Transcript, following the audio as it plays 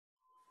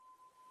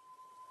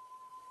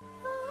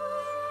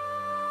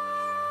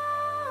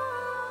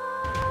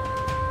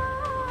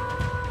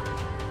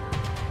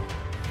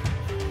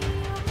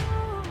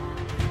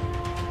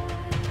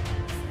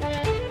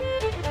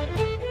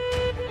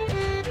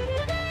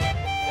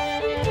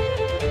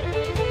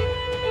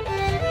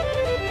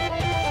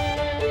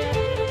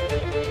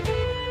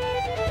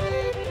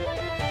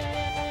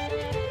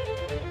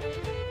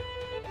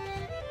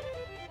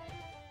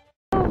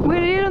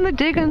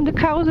dig, and the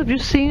cows have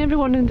just seen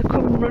everyone and they're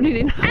coming running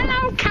in.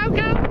 Hello, cow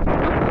girl!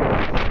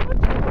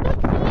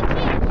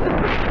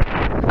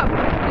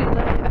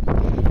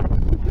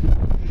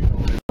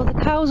 Well, the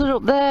cows are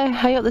up there. I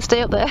hope they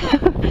stay up there.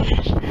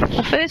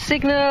 The first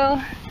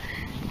signal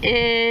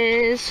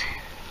is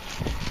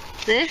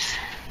this.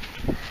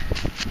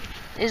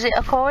 Is it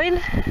a coin?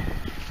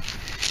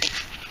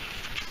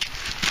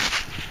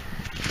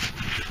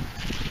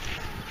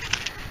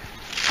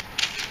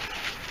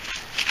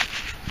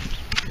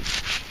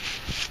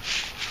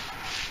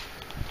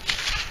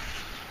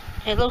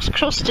 It looks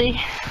crusty,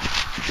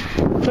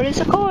 but it's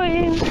a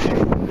coin.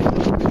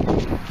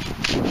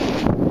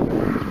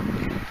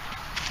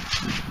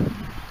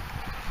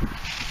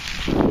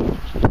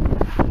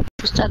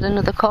 Just add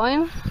another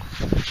coin.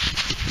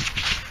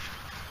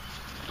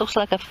 Looks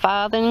like a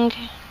farthing.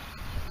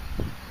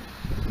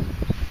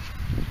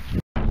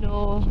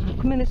 No,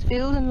 come in this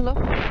field and look.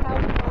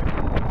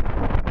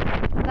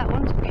 That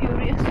one's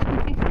curious.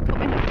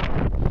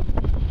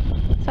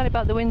 Sorry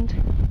about the wind.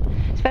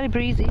 It's very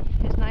breezy.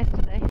 It's nice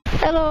today.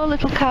 Hello,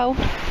 little cow.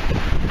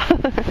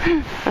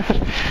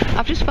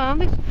 I've just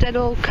found this dead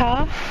old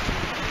car.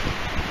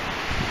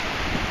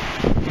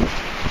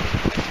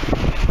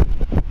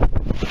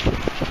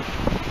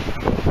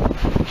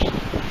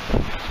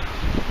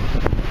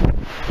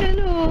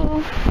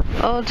 Hello.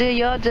 Oh dear,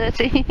 you're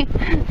dirty.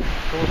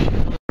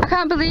 I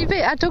can't believe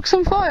it. I dug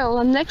some foil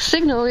and next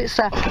signal it's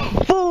a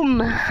boom,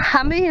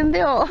 hammy in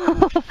the ore.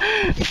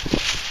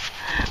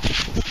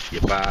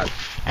 You're bad.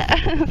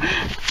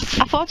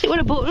 I thought it was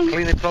a button.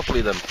 Clean it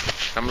properly then.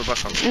 Camera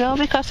back on. No,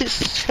 because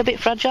it's a bit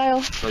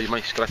fragile. No, you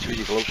might scratch with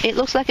your glove. It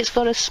looks like it's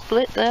got a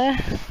split there.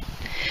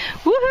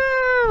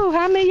 Woohoo!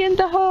 Hammy in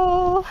the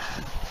hole.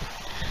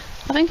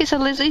 I think it's a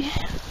Lizzie.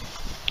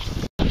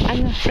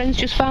 And my friends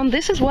just found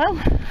this as well.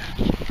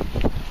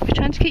 We're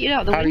trying to keep you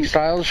out of the Harry wind.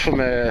 Styles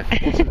from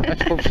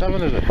Sixpence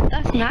 7, is it?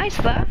 That's nice,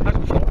 that.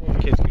 That's for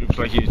kids groups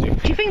like you do.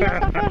 Do you think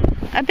that's like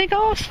a big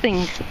horse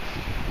thing?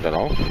 I don't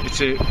know.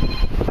 It's a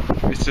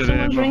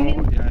Someone's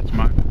ringing. Yeah, it's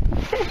mine.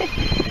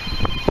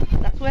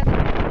 That's where.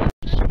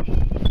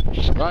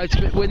 Right, it's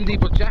a bit windy,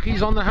 but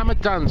Jackie's on the hammer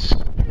dance.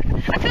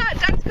 I can't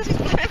dance because it's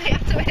really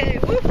out of here.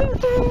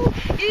 Woohoo!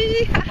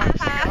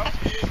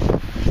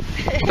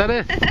 Is that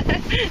it?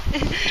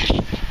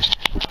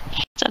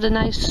 It's had a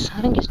nice,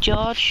 I think it's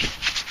George.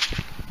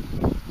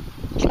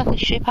 It's like a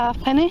ship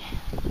halfpenny.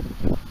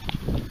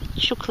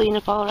 Should clean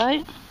up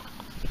alright.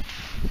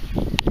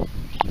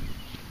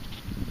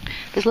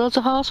 There's loads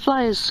of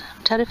horseflies.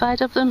 I'm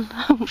terrified of them.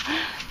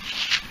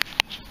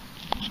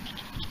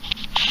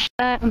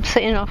 I'm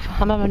sitting off.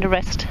 I'm having a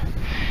rest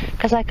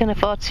because I can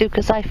afford to,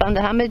 because I found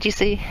a hammer, you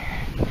see.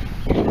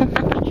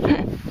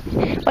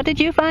 What did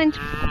you find?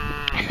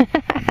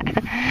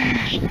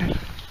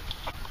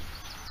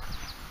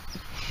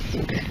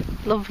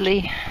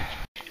 Lovely.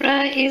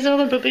 Right, here's all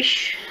the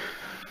rubbish.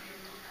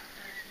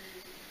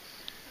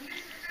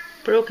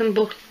 Broken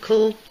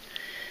buckle.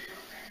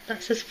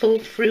 That says full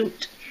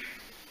fruit.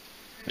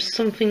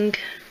 Something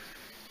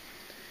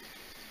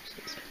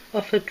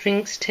off a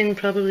drinks tin,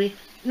 probably.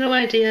 No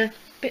idea.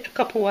 Bit of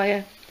copper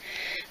wire.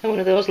 And one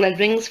of those lead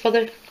rings for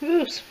the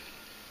grooves.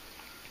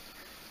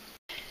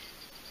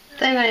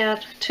 Then I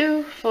had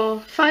 2, 4,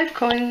 5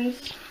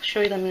 coins. I'll show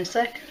you them in a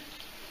sec.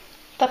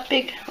 That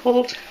big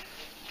old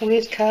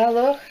weird car,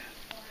 look.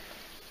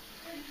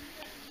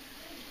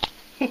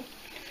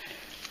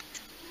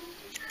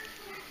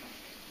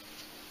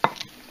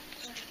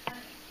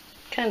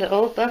 Kinda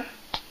old, that.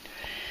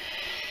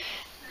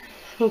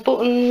 Some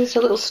buttons, a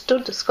little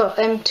stud that's got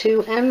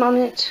M2M on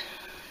it.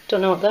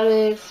 Don't know what that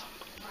is.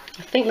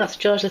 I think that's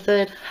George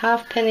III.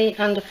 Halfpenny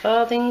and a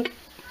farthing.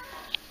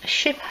 A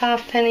ship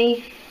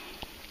halfpenny.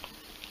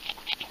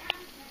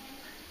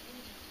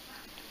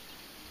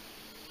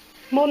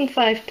 More than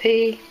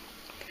 5p.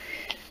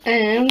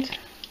 And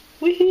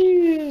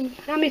woohoo!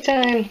 Hammy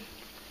time!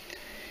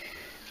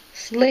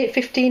 It's late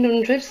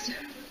 1500s.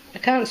 I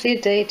can't see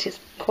a date, it's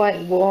quite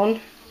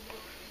worn.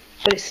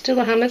 But it's still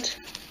a hammered.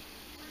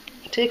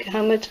 Take a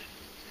hammered.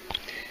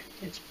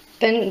 It's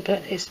bent,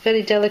 but it's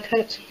very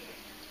delicate.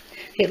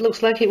 It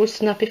looks like it would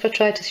snap if I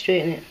tried to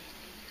straighten it.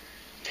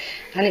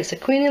 And it's a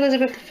Queen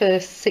Elizabeth I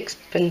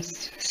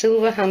sixpence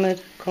silver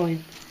hammered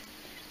coin.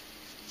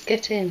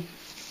 Get in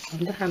on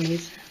the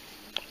hammies.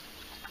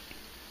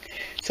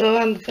 So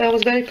I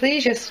was very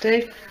pleased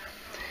yesterday.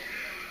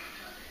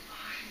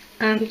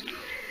 And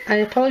I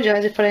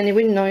apologise for any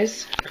wind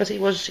noise because it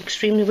was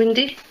extremely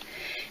windy.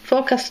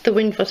 Forecasted the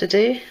wind for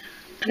today,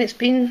 and it's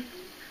been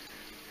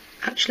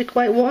actually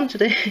quite warm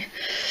today.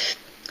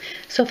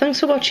 So thanks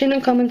for watching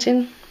and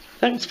commenting,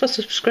 thanks for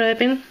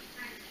subscribing,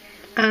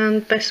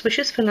 and best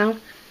wishes for now.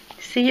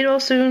 See you all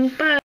soon,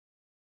 bye.